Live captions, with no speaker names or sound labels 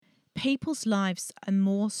people's lives are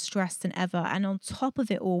more stressed than ever. And on top of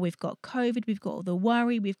it all, we've got COVID, we've got all the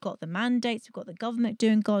worry, we've got the mandates, we've got the government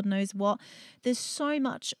doing God knows what. There's so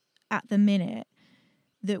much at the minute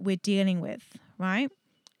that we're dealing with, right?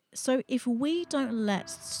 So if we don't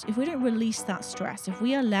release that stress, if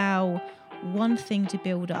we allow one thing to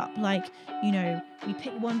build up, like, we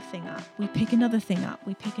pick one thing up, we pick another thing up,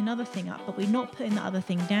 we pick another thing up, but we're not putting the other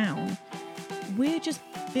thing down, we're just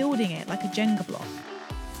building it like a Jenga block.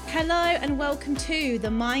 Hello and welcome to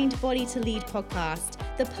the Mind Body to Lead podcast,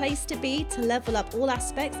 the place to be to level up all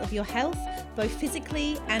aspects of your health, both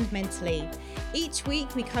physically and mentally. Each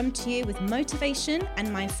week we come to you with motivation and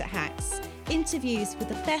mindset hacks, interviews with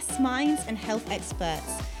the best minds and health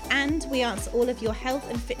experts, and we answer all of your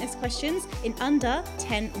health and fitness questions in under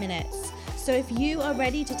 10 minutes. So if you are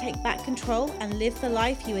ready to take back control and live the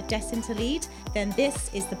life you are destined to lead, then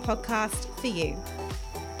this is the podcast for you.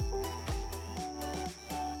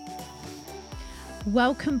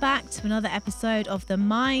 Welcome back to another episode of the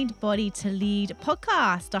Mind Body to Lead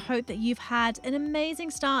podcast. I hope that you've had an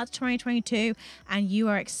amazing start to 2022 and you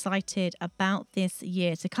are excited about this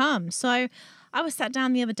year to come. So I was sat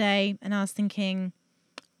down the other day and I was thinking,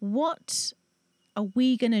 what are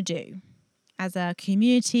we going to do as a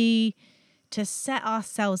community to set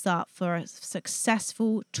ourselves up for a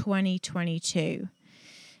successful 2022?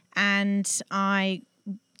 And I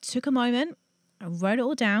took a moment, I wrote it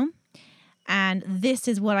all down, and this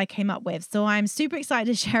is what I came up with. So I'm super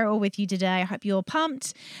excited to share it all with you today. I hope you're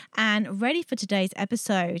pumped and ready for today's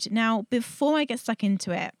episode. Now, before I get stuck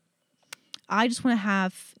into it, I just want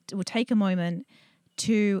to take a moment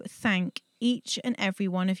to thank each and every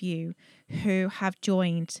one of you who have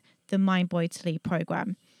joined the Mind Body to Lead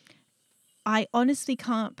program. I honestly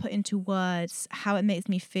can't put into words how it makes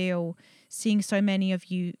me feel seeing so many of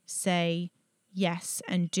you say yes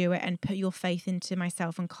and do it and put your faith into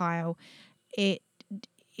myself and Kyle. It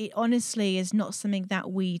honestly is not something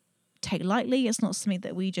that we take lightly. It's not something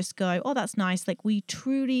that we just go, oh, that's nice. Like, we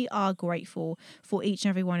truly are grateful for each and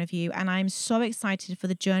every one of you. And I'm so excited for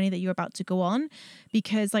the journey that you're about to go on,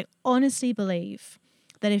 because I honestly believe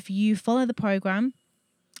that if you follow the program,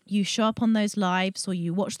 you show up on those lives or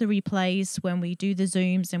you watch the replays when we do the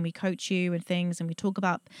Zooms and we coach you and things and we talk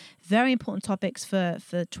about very important topics for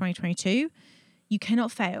 2022, you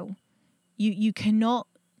cannot fail. You cannot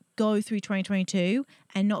go through 2022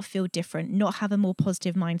 and not feel different, not have a more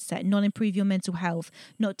positive mindset, not improve your mental health,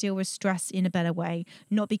 not deal with stress in a better way,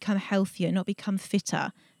 not become healthier, not become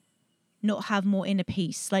fitter, not have more inner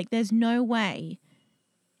peace. Like, there's no way,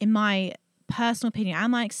 in my personal opinion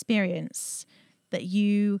and my experience, that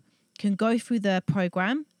you can go through the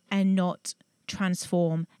program and not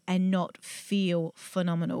transform and not feel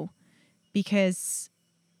phenomenal. Because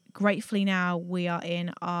gratefully now we are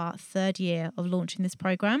in our third year of launching this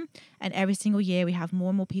program, and every single year we have more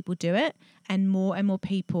and more people do it, and more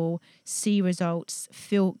people see results,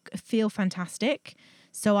 feel fantastic.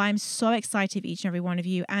 So I'm so excited for each and every one of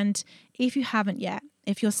you. And if you haven't yet,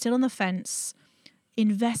 if you're still on the fence,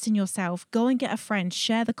 invest in yourself. Go and get a friend,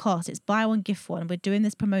 share the cost. It's buy one, gift one. We're doing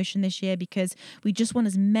this promotion this year because we just want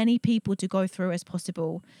as many people to go through as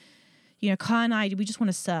possible. Kyle and I, we just want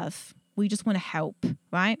to serve. We just want to help,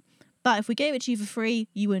 right? But if we gave it to you for free,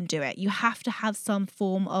 you wouldn't do it. You have to have some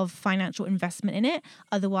form of financial investment in it.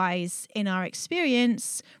 Otherwise, in our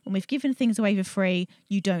experience, when we've given things away for free,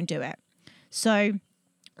 you don't do it. So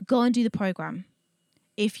go and do the program.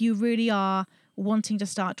 If you really are wanting to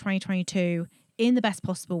start 2022 in the best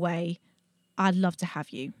possible way, I'd love to have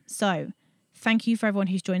you. So thank you for everyone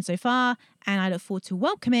who's joined so far. And I look forward to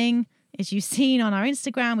welcoming, as you've seen on our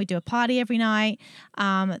Instagram, we do a party every night,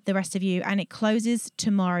 the rest of you, and it closes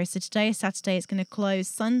tomorrow. So today is Saturday, it's going to close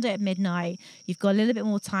Sunday at midnight. You've got a little bit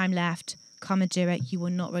more time left. Come and do it. You will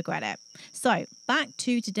not regret it. So back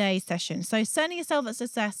to today's session. So setting yourself up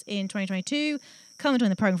success in 2022, come and join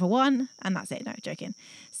the program for one, and that's it. No, joking.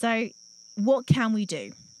 So what can we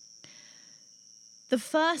do? The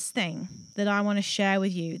first thing that I want to share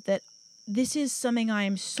with you, that this is something I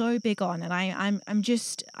am so big on, and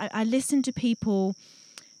I listen to people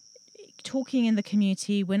talking in the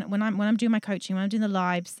community when I'm doing my coaching, when I'm doing the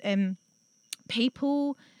lives,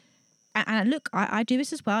 people, and look, I do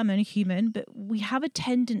this as well. I'm only human, but we have a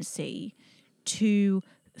tendency to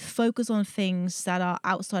focus on things that are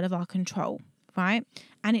outside of our control, right?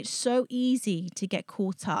 And it's so easy to get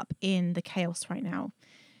caught up in the chaos right now.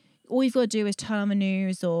 All you've got to do is turn on the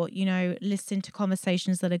news or, listen to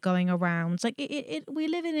conversations that are going around. Like we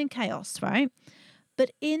live in chaos, right?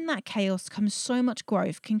 But in that chaos comes so much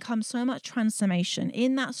growth, can come so much transformation.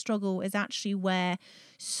 In that struggle is actually where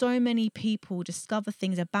so many people discover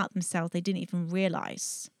things about themselves they didn't even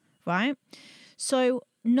realize, right? So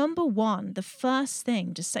number one, the first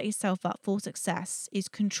thing to set yourself up for success is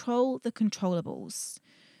control the controllables.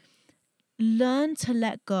 Learn to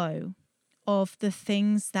let go of the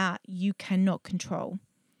things that you cannot control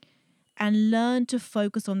and learn to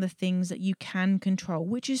focus on the things that you can control,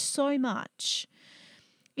 which is so much.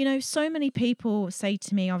 You know, so many people say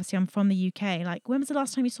to me, obviously I'm from the UK, like, when was the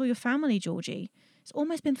last time you saw your family, Georgie? It's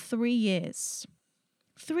almost been 3 years.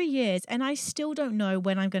 3 years, and I still don't know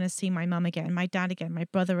when I'm going to see my mum again, my dad again, my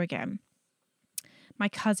brother again, my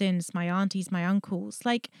cousins, my aunties, my uncles.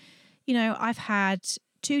 Like, you know, I've had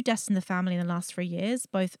 2 deaths in the family in the last 3 years.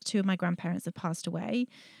 Both 2 of my grandparents have passed away.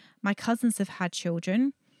 My cousins have had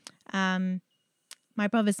children. My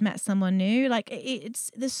brother's met someone new. Like,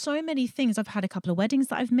 there's so many things. I've had a couple of weddings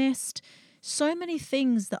that I've missed. So many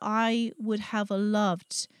things that I would have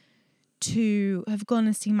loved to have gone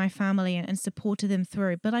and seen my family and supported them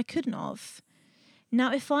through, but I couldn't have.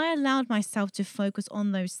 Now, if I allowed myself to focus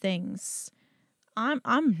on those things,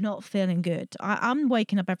 I'm not feeling good. I'm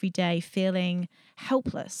waking up every day feeling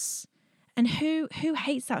helpless. And who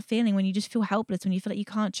hates that feeling when you just feel helpless, when you feel like you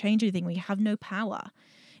can't change anything, when you have no power?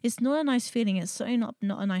 It's not a nice feeling. It's certainly not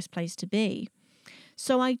a nice place to be.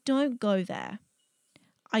 So I don't go there.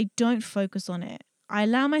 I don't focus on it. I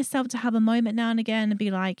allow myself to have a moment now and again and be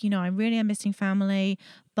like, you know, I really am missing family,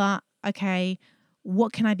 but okay,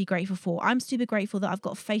 what can I be grateful for? I'm super grateful that I've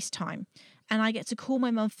got FaceTime and I get to call my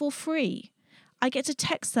mum for free. I get to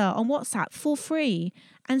text her on WhatsApp for free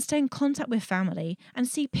and stay in contact with family and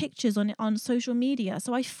see pictures on social media.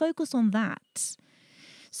 So I focus on that.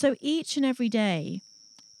 So each and every day,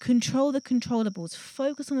 control the controllables,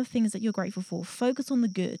 focus on the things that you're grateful for, focus on the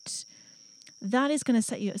good. That is going to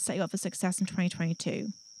set you up for success in 2022.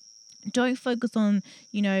 Don't focus on,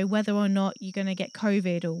 you know, whether or not you're going to get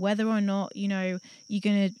COVID or whether or not, you know, you're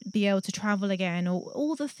going to be able to travel again or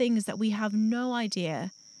all the things that we have no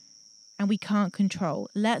idea and we can't control.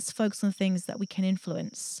 Let's focus on things that we can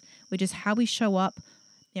influence, which is how we show up,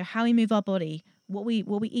 you know, how we move our body, what we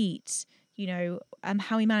eat, you know,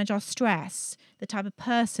 how we manage our stress, the type of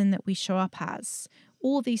person that we show up as.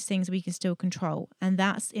 All these things we can still control, and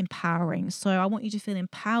that's empowering. So I want you to feel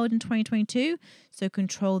empowered in 2022, so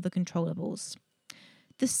control the controllables.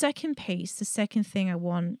 The second piece, the second thing I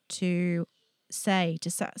want to say to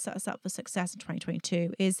set us up for success in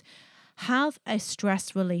 2022 is have a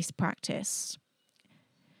stress release practice.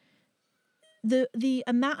 The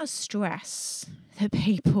amount of stress that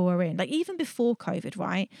people are in, like even before COVID,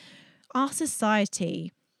 right? Our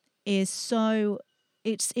society is so...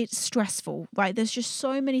 It's stressful, right? There's just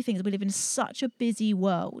so many things. We live in such a busy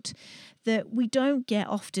world that we don't get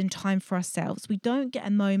often time for ourselves. We don't get a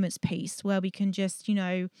moment's peace where we can just, you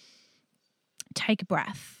know, take a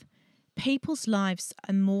breath. People's lives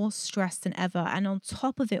are more stressed than ever. And on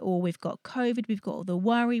top of it all, we've got COVID, we've got all the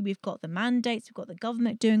worry, we've got the mandates, we've got the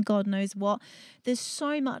government doing God knows what. There's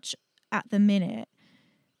so much at the minute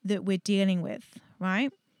that we're dealing with,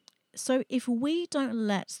 right? So if we don't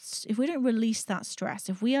release that stress,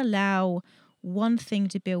 if we allow one thing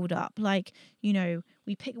to build up, like, you know,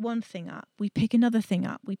 we pick one thing up, we pick another thing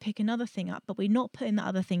up, we pick another thing up, but we're not putting the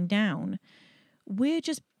other thing down. We're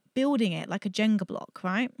just building it like a Jenga block,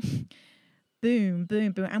 right? Boom,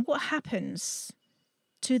 boom, boom. And what happens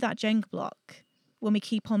to that Jenga block when we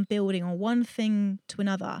keep on building on one thing to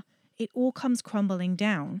another? It all comes crumbling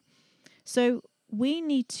down. So we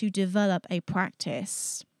need to develop a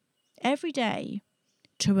practice every day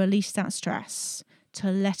to release that stress, to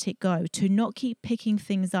let it go, to not keep picking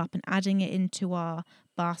things up and adding it into our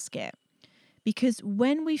basket. Because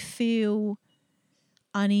when we feel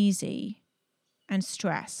uneasy and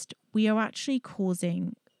stressed, we are actually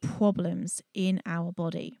causing problems in our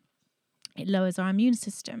body. It lowers our immune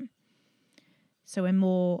system. So we're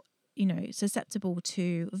more, you know, susceptible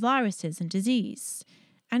to viruses and disease.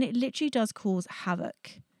 And it literally does cause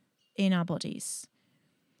havoc in our bodies.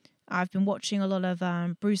 I've been watching a lot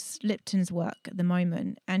of Bruce Lipton's work at the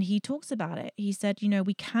moment, and he talks about it. He said, you know,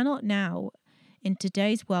 we cannot now, in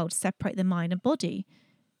today's world, separate the mind and body.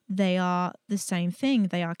 They are the same thing.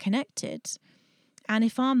 They are connected. And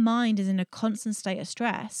if our mind is in a constant state of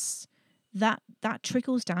stress, that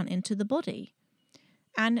trickles down into the body.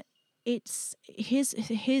 And it's he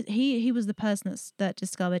was the person that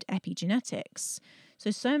discovered epigenetics.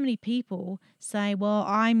 So many people say, well,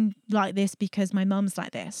 I'm like this because my mum's like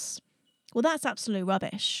this. Well, that's absolute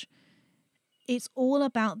rubbish. It's all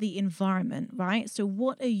about the environment, right? So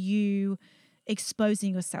what are you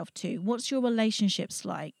exposing yourself to? What's your relationships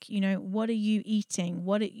like? You know, what are you eating?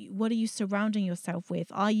 What are you surrounding yourself with?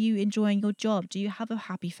 Are you enjoying your job? Do you have a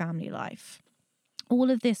happy family life? All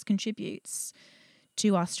of this contributes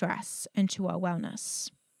to our stress and to our wellness.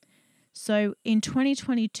 So in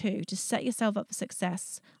 2022, to set yourself up for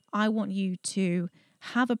success, I want you to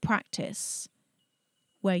have a practice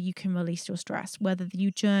where you can release your stress, whether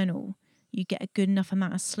you journal, you get a good enough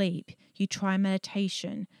amount of sleep, you try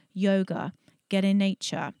meditation, yoga, get in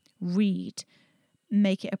nature, read,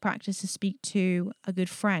 make it a practice to speak to a good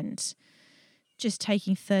friend, just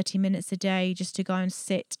taking 30 minutes a day just to go and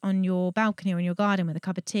sit on your balcony or in your garden with a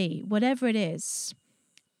cup of tea, whatever it is.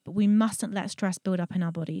 But we mustn't let stress build up in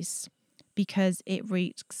our bodies because it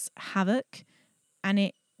wreaks havoc and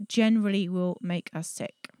it generally will make us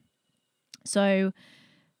sick. So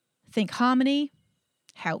think harmony,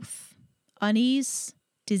 health, unease,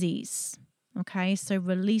 disease. Okay, so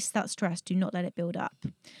release that stress. Do not let it build up.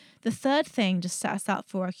 The third thing to set us up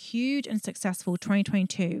for a huge and successful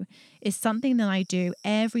 2022 is something that I do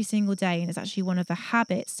every single day, and it's actually one of the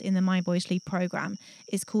habits in the Mind Body Sleep program.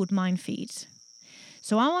 It's called Mind Feed.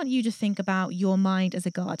 So I want you to think about your mind as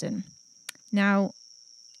a garden. Now,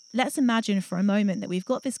 let's imagine for a moment that we've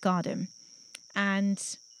got this garden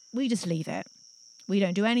and we just leave it. We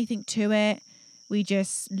don't do anything to it. We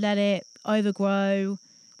just let it overgrow.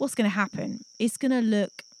 What's going to happen? It's going to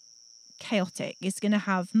look chaotic. It's going to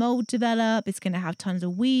have mold develop. It's going to have tons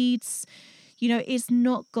of weeds. It's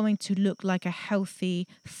not going to look like a healthy,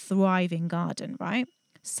 thriving garden, right?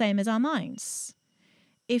 Same as our minds.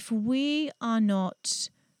 If we are not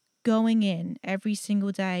going in every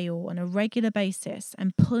single day or on a regular basis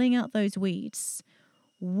and pulling out those weeds,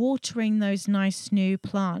 watering those nice new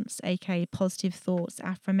plants, aka positive thoughts,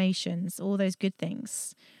 affirmations, all those good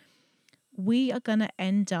things, we are going to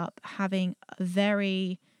end up having a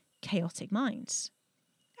very chaotic mind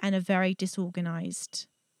and a very disorganized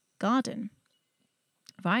garden,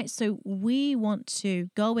 right? So we want to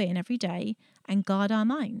go in every day and guard our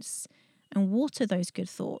minds and water those good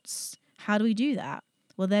thoughts. How do we do that?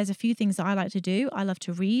 Well, there's a few things that I like to do. I love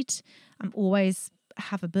to read. I'm always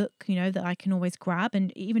have a book, that I can always grab.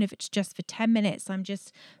 And even if it's just for 10 minutes, I'm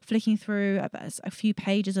just flicking through a few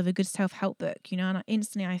pages of a good self-help book, and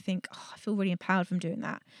instantly I think, I feel really empowered from doing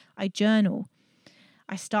that. I journal.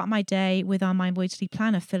 I start my day with our Mind Body Sleep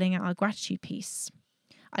planner, filling out our gratitude piece.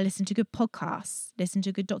 I listen to good podcasts, listen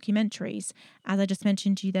to good documentaries. As I just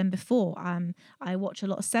mentioned to you then before, I watch a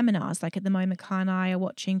lot of seminars. Like at the moment, Kai and I are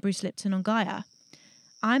watching Bruce Lipton on Gaia.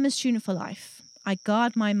 I'm a student for life. I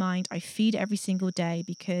guard my mind. I feed every single day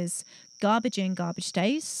because garbage in, garbage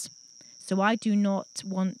stays. So I do not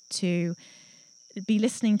want to be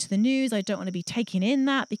listening to the news. I don't want to be taking in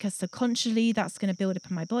that because subconsciously that's going to build up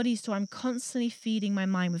in my body. So I'm constantly feeding my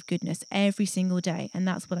mind with goodness every single day. And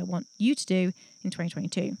that's what I want you to do in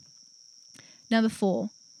 2022. Number 4,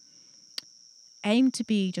 aim to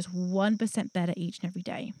be just 1% better each and every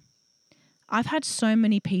day. I've had so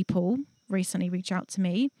many people recently reach out to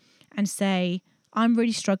me and say, I'm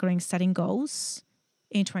really struggling setting goals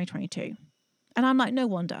in 2022. And I'm like, no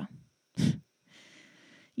wonder.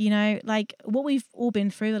 Like what we've all been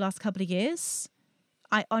through the last couple of years,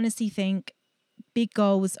 I honestly think big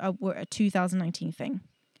goals were a 2019 thing.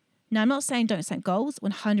 Now, I'm not saying don't set goals,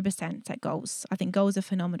 100% set goals. I think goals are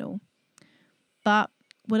phenomenal. But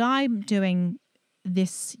what I'm doing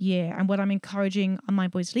this year and what I'm encouraging our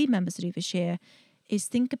Mind Body Sleep members to do this year is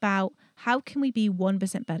think about how can we be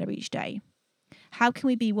 1% better each day? How can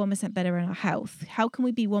we be 1% better in our health? How can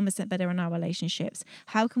we be 1% better in our relationships?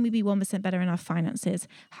 How can we be 1% better in our finances?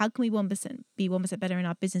 How can we be 1% better in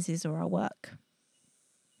our businesses or our work?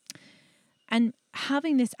 And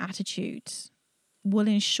having this attitude will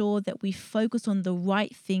ensure that we focus on the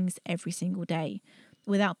right things every single day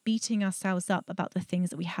without beating ourselves up about the things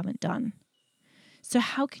that we haven't done. So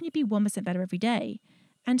how can you be 1% better every day?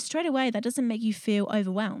 And straight away, that doesn't make you feel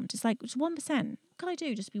overwhelmed. It's like, just 1%. What can I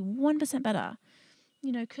do? Just be 1% better.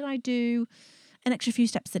 Could I do an extra few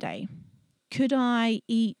steps a day? Could I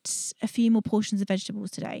eat a few more portions of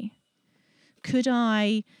vegetables today? Could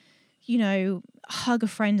I, hug a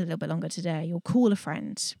friend a little bit longer today or call a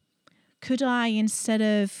friend? Could I, instead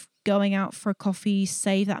of going out for a coffee,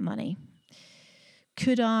 save that money?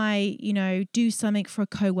 Could I, do something for a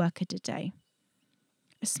coworker today?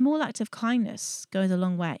 A small act of kindness goes a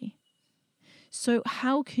long way. So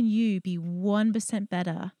how can you be 1%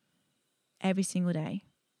 better every single day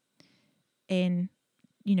in,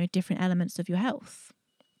 different elements of your health?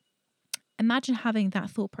 Imagine having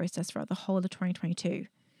that thought process throughout the whole of 2022.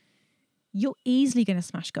 You're easily going to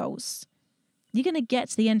smash goals. You're going to get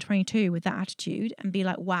to the end 22 with that attitude and be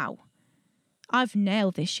like, wow, I've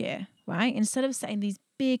nailed this year, right? Instead of setting these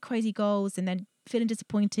big, crazy goals and then feeling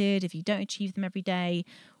disappointed if you don't achieve them every day,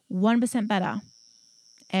 1% better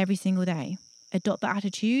every single day. Adopt that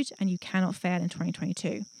attitude and you cannot fail in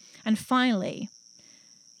 2022. And finally,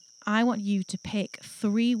 I want you to pick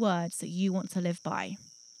 3 words that you want to live by.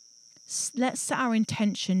 Let's set our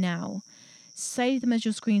intention now. Save them as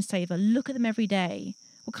your screensaver. Look at them every day.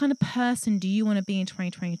 What kind of person do you want to be in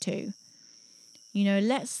 2022?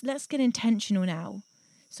 Let's get intentional now.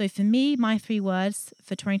 So for me, my 3 words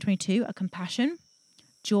for 2022 are compassion,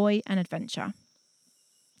 joy, and adventure.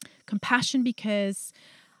 Compassion because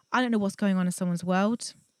I don't know what's going on in someone's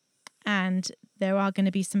world. And there are going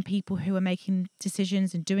to be some people who are making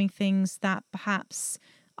decisions and doing things that perhaps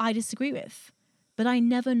I disagree with. But I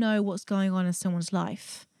never know what's going on in someone's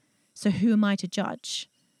life. So who am I to judge?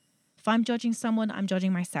 If I'm judging someone, I'm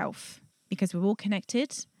judging myself because we're all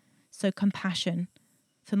connected. So compassion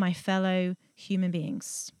for my fellow human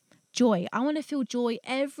beings. Joy. I want to feel joy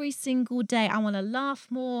every single day. I want to laugh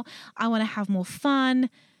more. I want to have more fun.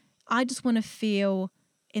 I just want to feel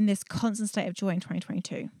in this constant state of joy in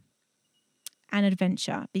 2022. And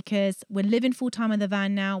adventure, because we're living full time in the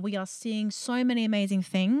van now. We are seeing so many amazing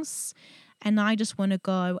things. And I just want to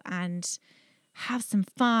go and have some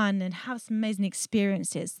fun and have some amazing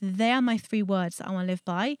experiences. They are my 3 words that I want to live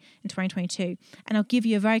by in 2022. And I'll give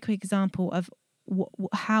you a very quick example of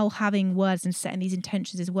how having words and setting these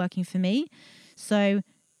intentions is working for me. So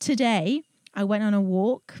today I went on a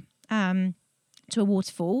walk to a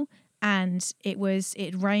waterfall, and it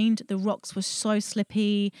rained. The rocks were so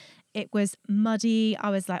slippy. It was muddy. I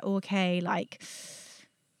was like, okay,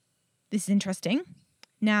 this is interesting.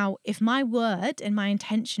 Now, if my word and my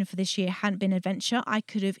intention for this year hadn't been adventure, I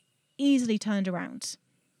could have easily turned around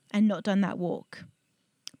and not done that walk.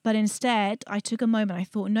 But instead, I took a moment. I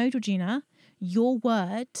thought, no, Georgina,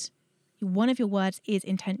 one of your words is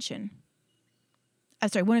intention.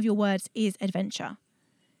 One of your words is adventure.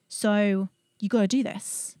 So you got to do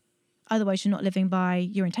this. Otherwise, you're not living by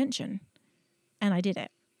your intention. And I did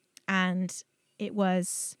it. And it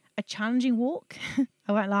was a challenging walk.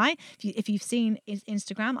 I won't lie. If you've seen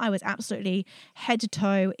Instagram, I was absolutely head to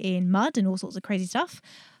toe in mud and all sorts of crazy stuff.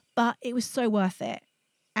 But it was so worth it.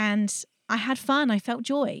 And I had fun. I felt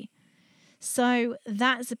joy. So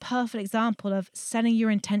that's a perfect example of setting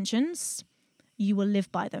your intentions. You will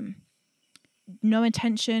live by them. No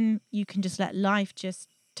intention, you can just let life just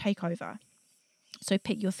take over. So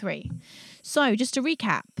pick your 3. So just to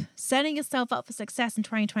recap, setting yourself up for success in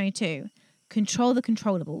 2022. Control the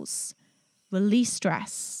controllables. Release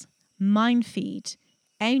stress. Mind feed.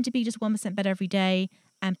 Aim to be just 1% better every day.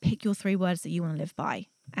 And pick your 3 words that you want to live by.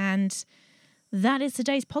 And that is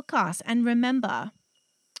today's podcast. And remember,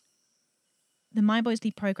 the Mind Body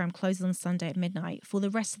Sleep program closes on Sunday at midnight. For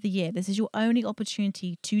the rest of the year, this is your only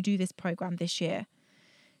opportunity to do this program this year.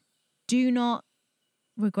 Do not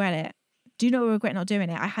regret it. Do not regret not doing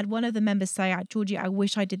it. I had one of the members say, Georgie, I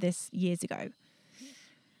wish I did this years ago.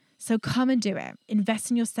 So come and do it. Invest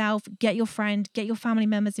in yourself. Get your friend, get your family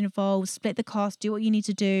members involved. Split the cost. Do what you need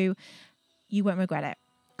to do. You won't regret it.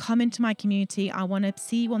 Come into my community. I want to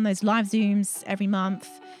see you on those live Zooms every month.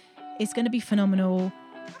 It's going to be phenomenal.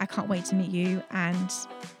 I can't wait to meet you, and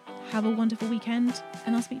have a wonderful weekend,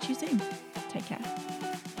 and I'll speak to you soon. Take care.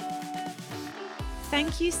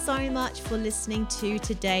 Thank you so much for listening to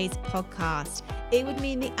today's podcast. It would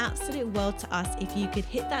mean the absolute world to us if you could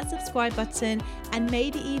hit that subscribe button and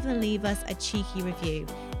maybe even leave us a cheeky review.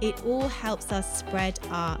 It all helps us spread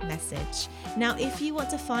our message. Now, if you want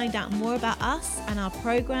to find out more about us and our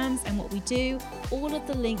programs and what we do, all of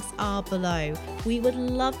the links are below. We would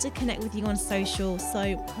love to connect with you on social,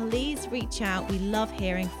 so please reach out. We love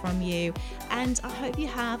hearing from you. And I hope you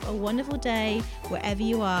have a wonderful day wherever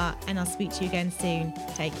you are, and I'll speak to you again soon.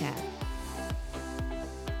 Take care.